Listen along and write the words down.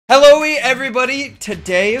Hello everybody,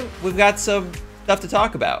 today we've got some stuff to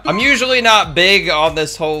talk about. I'm usually not big on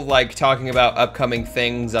this whole like talking about upcoming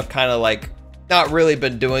things. I've kind of like not really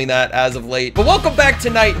been doing that as of late. But welcome back to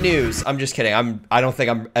Night News. I'm just kidding. I don't think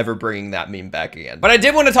I'm ever bringing that meme back again. But I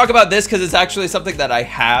did want to talk about this because it's actually something that I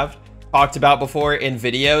have talked about before in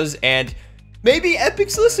videos, and maybe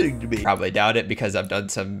Epic's listening to me. Probably doubt it because I've done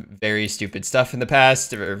some very stupid stuff in the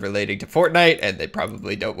past relating to Fortnite, and they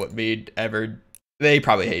probably don't want me ever. They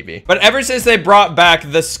probably hate me. But ever since they brought back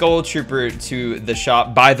the Skull Trooper to the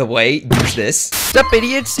shop, by the way, use this. What's up,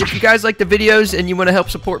 idiots? If you guys like the videos and you want to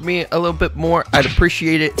help support me a little bit more, I'd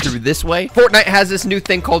appreciate it through this way. Fortnite has this new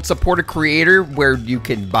thing called Support a Creator where you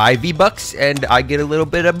can buy V-Bucks and I get a little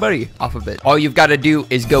bit of money off of it. All you've got to do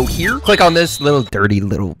is go here, click on this little dirty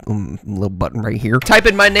little button right here, type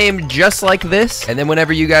in my name just like this, and then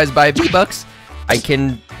whenever you guys buy V-Bucks, I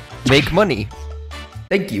can make money.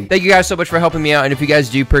 Thank you. Thank you guys so much for helping me out. And if you guys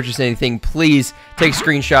do purchase anything, please take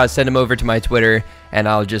screenshots, send them over to my Twitter, and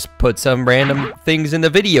I'll just put some random things in the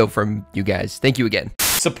video from you guys. Thank you again.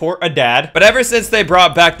 Support a dad. But ever since they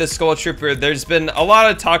brought back the Skull Trooper, there's been a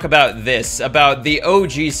lot of talk about this, about the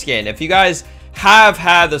OG skin. If you guys have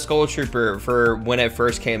had the Skull Trooper for when it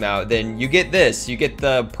first came out, then you get this. You get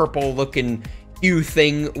the purple looking hue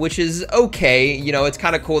thing, which is okay. You know, it's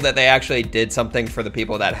kind of cool that they actually did something for the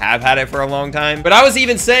people that have had it for a long time. But I was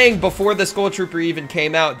even saying before the Skull Trooper even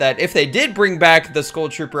came out that if they did bring back the Skull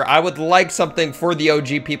Trooper, I would like something for the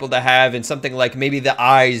OG people to have, and something like maybe the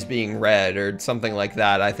eyes being red or something like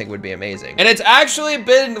that I think would be amazing. And it's actually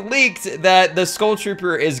been leaked that the Skull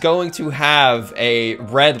Trooper is going to have a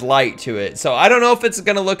red light to it. So I don't know if it's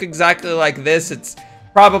gonna look exactly like this. It's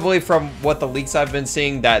probably, from what the leaks I've been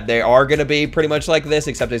seeing, that they are going to be pretty much like this,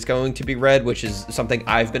 except it's going to be red, which is something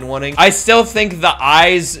I've been wanting. I still think the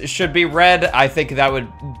eyes should be red. I think that would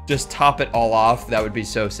just top it all off. That would be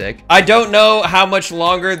so sick. I don't know how much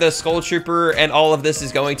longer the Skull Trooper and all of this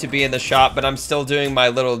is going to be in the shop, but I'm still doing my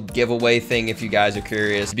little giveaway thing if you guys are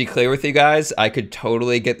curious. To be clear with you guys, I could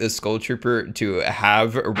totally get the Skull Trooper to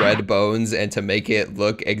have red bones and to make it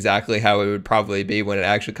look exactly how it would probably be when it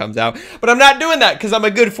actually comes out, but I'm not doing that because I'm a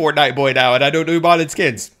good Fortnite boy now, and I don't do modded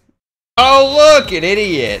skins. Oh, look, an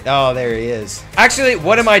idiot. Oh, there he is. Actually,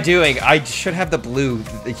 what am I doing? I should have the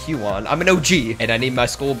hue on. I'm an OG, and I need my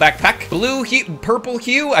school backpack. Blue hue, purple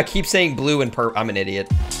hue? I keep saying blue and purple. I'm an idiot.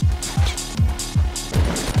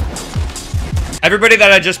 Everybody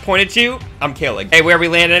that I just pointed to, I'm killing. Hey, where we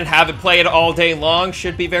landed, haven't played all day long,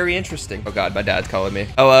 should be very interesting. Oh God, my dad's calling me.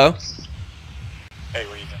 Hello? Hey,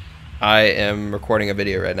 what are you doing? I am recording a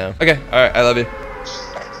video right now. Okay, all right, I love you.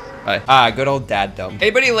 Bye. Ah, good old dad dumb.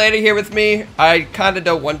 Anybody landed here with me? I kind of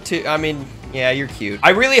don't want to. I mean, yeah, you're cute.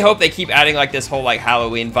 I really hope they keep adding like this whole like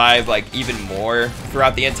Halloween vibe like even more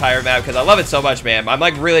throughout the entire map, because I love it so much, man. I'm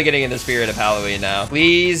like really getting in the spirit of Halloween now.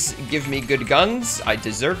 Please give me good guns. I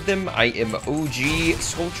deserve them. I am OG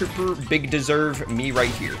Skull Trooper. Big deserve me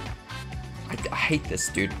right here. I hate this,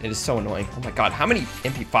 dude. It is so annoying. Oh my God, how many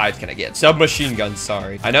MP5s can I get? Submachine guns,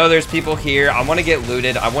 sorry. I know there's people here. I want to get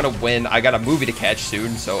looted. I want to win. I got a movie to catch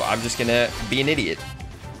soon, so I'm just gonna be an idiot.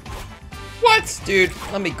 What? Dude,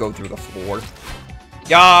 let me go through the floor.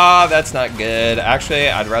 Yeah, that's not good. Actually,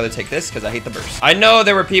 I'd rather take this because I hate the burst. I know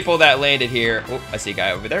there were people that landed here. Oh, I see a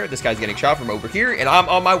guy over there. This guy's getting shot from over here, and I'm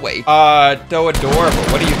on my way. So adorable.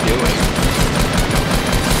 What are you doing?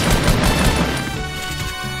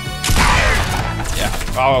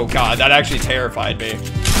 Oh God, that actually terrified me.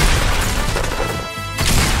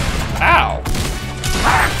 Ow.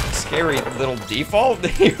 Scary little default.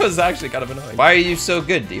 He was actually kind of annoying. Why are you so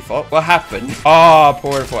good, default? What happened? Oh,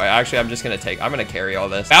 poor boy. Actually, I'm gonna carry all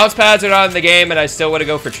this. Bounce pads are not in the game, and I still want to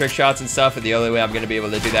go for trick shots and stuff, and the only way I'm gonna be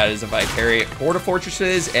able to do that is if I carry Porta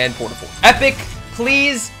Fortresses and Porta Fortresses. Epic,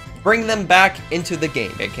 please bring them back into the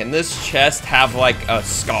game. Okay, can this chest have like a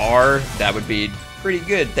scar? That would be pretty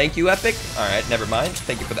good. Thank you, Epic. All right, never mind.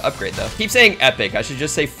 Thank you for the upgrade, though. Keep saying Epic. I should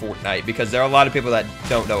just say Fortnite because there are a lot of people that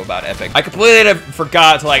don't know about Epic. I completely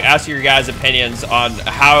forgot to like ask your guys' opinions on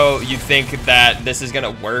how you think that this is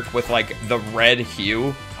gonna work with like the red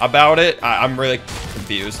hue about it. I'm really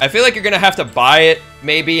confused. I feel like you're gonna have to buy it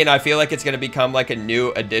maybe, and I feel like it's gonna become like a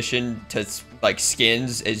new addition to like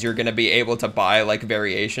skins, is you're gonna be able to buy like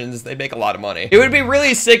variations. They make a lot of money. It would be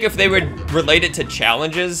really sick if they would relate it to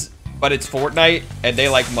challenges, but it's Fortnite and they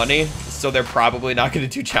like money, so they're probably not gonna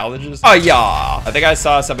do challenges. Oh yeah, I think I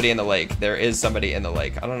saw somebody in the lake. There is somebody in the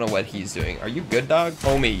lake. I don't know what he's doing. Are you good, dog?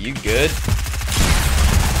 Homie, you good?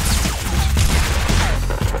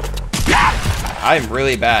 I'm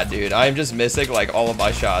really bad, dude. I'm just missing like all of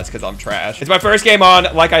my shots because I'm trash. It's my first game on.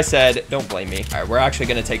 Like I said, don't blame me. All right, we're actually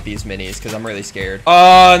gonna take these minis because I'm really scared.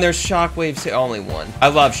 Oh, and there's shockwaves. Only one. I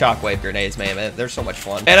love shockwave grenades, man. They're so much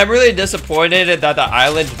fun. And I'm really disappointed that the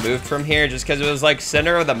island moved from here just because it was like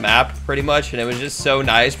center of the map pretty much, and it was just so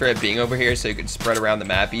nice for it being over here so you could spread around the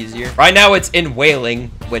map easier. Right now it's in Whaling,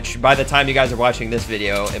 which by the time you guys are watching this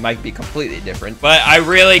video, it might be completely different. But I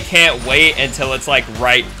really can't wait until it's like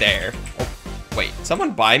right there. Oh, wait,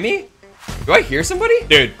 someone by me? Do I hear somebody?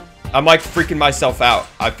 Dude, I'm like freaking myself out.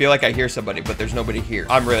 I feel like I hear somebody, but there's nobody here.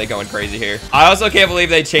 I'm really going crazy here. I also can't believe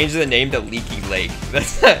they changed the name to Leaky Lake.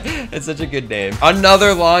 That's such a good name.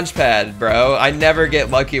 Another launch pad, bro. I never get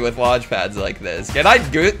lucky with launch pads like this. Can I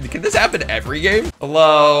do it? Can this happen every game?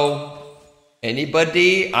 Hello?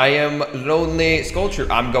 Anybody? I am Lonely Sculpture.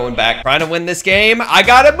 I'm going back trying to win this game. I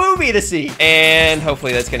got a movie to see. And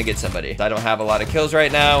hopefully that's gonna get somebody. I don't have a lot of kills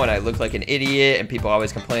right now and I look like an idiot and people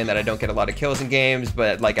always complain that I don't get a lot of kills in games,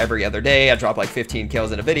 but like every other day I drop like 15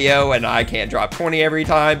 kills in a video and I can't drop 20 every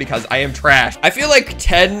time because I am trash. I feel like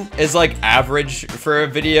 10 is like average for a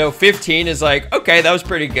video. 15 is like, okay, that was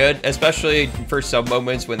pretty good, especially for some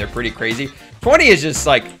moments when they're pretty crazy. 20 is just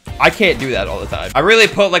like, I can't do that all the time. I really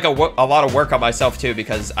put like a lot of work on myself too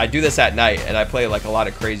because I do this at night and I play like a lot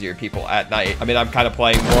of crazier people at night. I mean, I'm kind of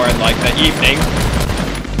playing more in like the evening.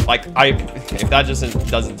 Like if that just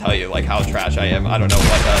doesn't tell you like how trash I am, I don't know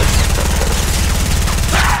what does.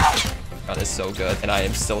 That is so good and I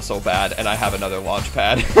am still so bad and I have another launch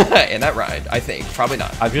pad and that rhymed, I think. Probably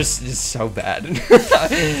not. I'm just so bad.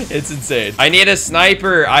 It's insane. I need a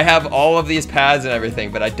sniper. I have all of these pads and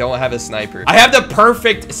everything, but I don't have a sniper. I have the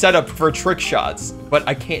perfect setup for trick shots, but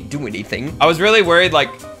I can't do anything. I was really worried like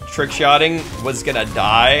trick shotting was gonna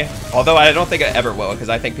die, although I don't think it ever will because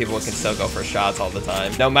I think people can still go for shots all the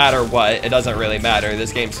time. No matter what, it doesn't really matter.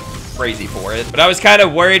 This game's crazy for it, but I was kind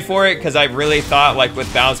of worried for it because I really thought like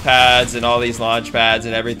with bounce pads and all these launch pads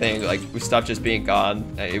and everything, like with stuff just being gone,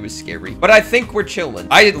 it was scary. But I think we're chilling.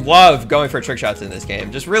 I love going for trick shots in this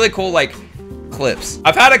game. Just really cool like clips.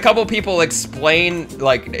 I've had a couple people explain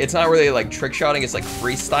like it's not really like trick shotting, it's like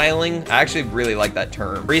freestyling. I actually really like that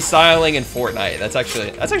term. Freestyling in Fortnite. That's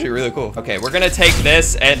actually really cool. Okay, we're gonna take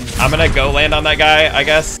this and I'm gonna go land on that guy, I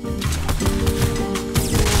guess.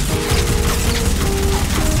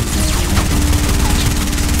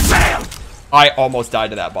 I almost died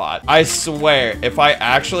to that bot. I swear, if I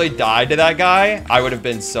actually died to that guy, I would have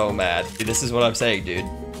been so mad. Dude, this is what I'm saying, dude.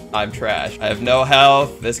 I'm trash. I have no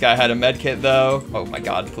health. This guy had a med kit though. Oh my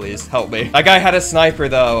God, please help me. That guy had a sniper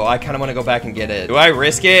though. I kind of want to go back and get it. Do I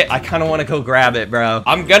risk it? I kind of want to go grab it, bro.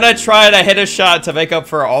 I'm gonna try to hit a shot to make up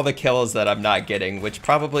for all the kills that I'm not getting, which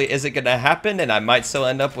probably isn't gonna happen. And I might still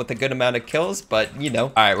end up with a good amount of kills, but you know.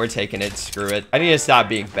 All right, we're taking it. Screw it. I need to stop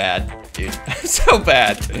being bad, dude. I'm so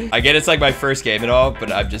bad. I get it's like my first game and all,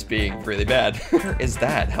 but I'm just being really bad. Where is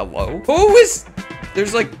that? Hello? Who is...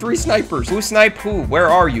 There's like 3 snipers. Who sniped who? Where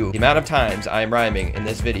are you? The amount of times I am rhyming in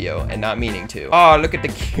this video and not meaning to. Oh, look at the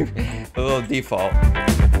little default.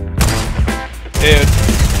 Dude,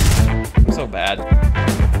 I'm so bad.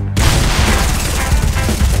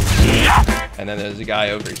 And then there's a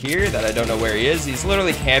guy over here that I don't know where he is. He's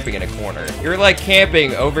literally camping in a corner. You're like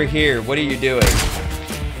camping over here. What are you doing?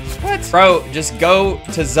 What? Bro, just go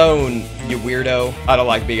to zone, you weirdo. I don't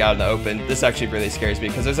like being out in the open. This actually really scares me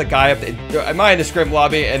because there's a guy up there. Am I in a scrim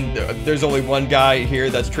lobby and there's only one guy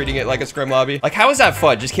here that's treating it like a scrim lobby? Like, how is that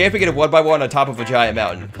fun? Just camping it a 1x1 on top of a giant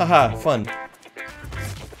mountain. Haha, fun.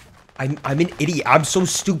 I'm an idiot. I'm so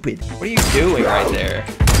stupid. What are you doing right there?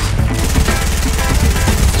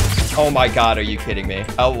 Oh my God, are you kidding me?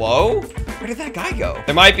 Hello? Where did that guy go?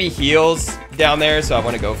 There might be heals down there, so I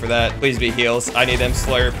want to go for that. Please be heals. I need them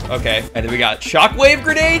slurp. Okay. And then we got shockwave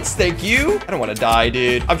grenades. Thank you. I don't want to die,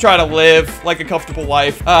 dude. I'm trying to live like a comfortable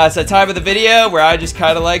life. It's that time of the video where I just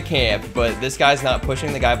kind of like camp, but this guy's not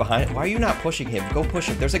pushing the guy behind. Why are you not pushing him? Go push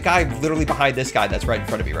him. There's a guy literally behind this guy that's right in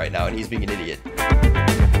front of me right now, and he's being an idiot.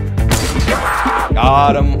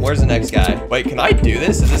 Got him. Where's the next guy? Wait, can I do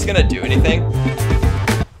this? Is this gonna do anything?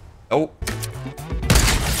 Oh.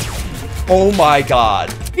 Oh my God.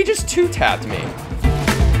 He just 2-tapped me.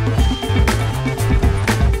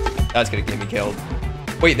 That's gonna get me killed.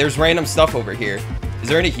 Wait, there's random stuff over here. Is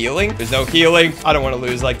there any healing? There's no healing. I don't want to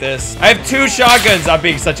lose like this. I have 2 shotguns. I'm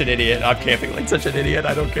being such an idiot. I'm camping like such an idiot.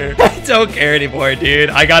 I don't care. I don't care anymore, dude.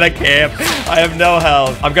 I gotta camp. I have no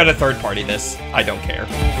health. I'm gonna third party this. I don't care.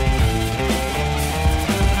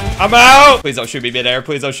 I'm out. Please don't shoot me midair.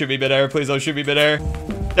 Please don't shoot me midair. Please don't shoot me midair.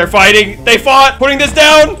 They're fighting. They fought. Putting this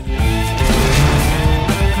down.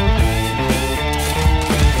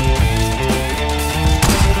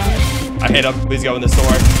 I hit him. Please go in the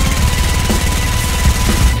store.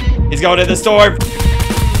 He's going in the store.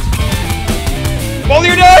 Well,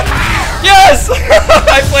 you're dead. Yes!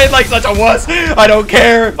 I played like such a wuss. I don't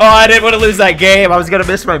care. Oh, I didn't want to lose that game. I was gonna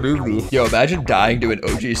miss my movie. Yo, imagine dying to an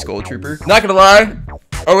OG Skull Trooper. Not gonna lie,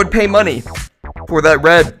 I would pay money for that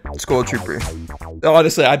red Skull Trooper.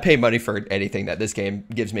 Honestly, I'd pay money for anything that this game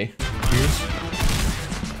gives me.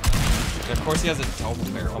 Of course he has a double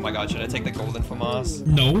barrel. Oh my god, should I take the golden FAMAS?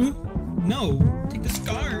 No. Take the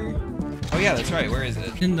scar. Oh yeah, that's right. Where is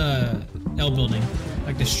it? In the L building.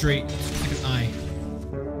 Like the straight, like an eye.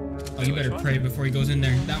 Oh, you better pray before he goes in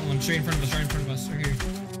there. That one, straight in front of us, right here.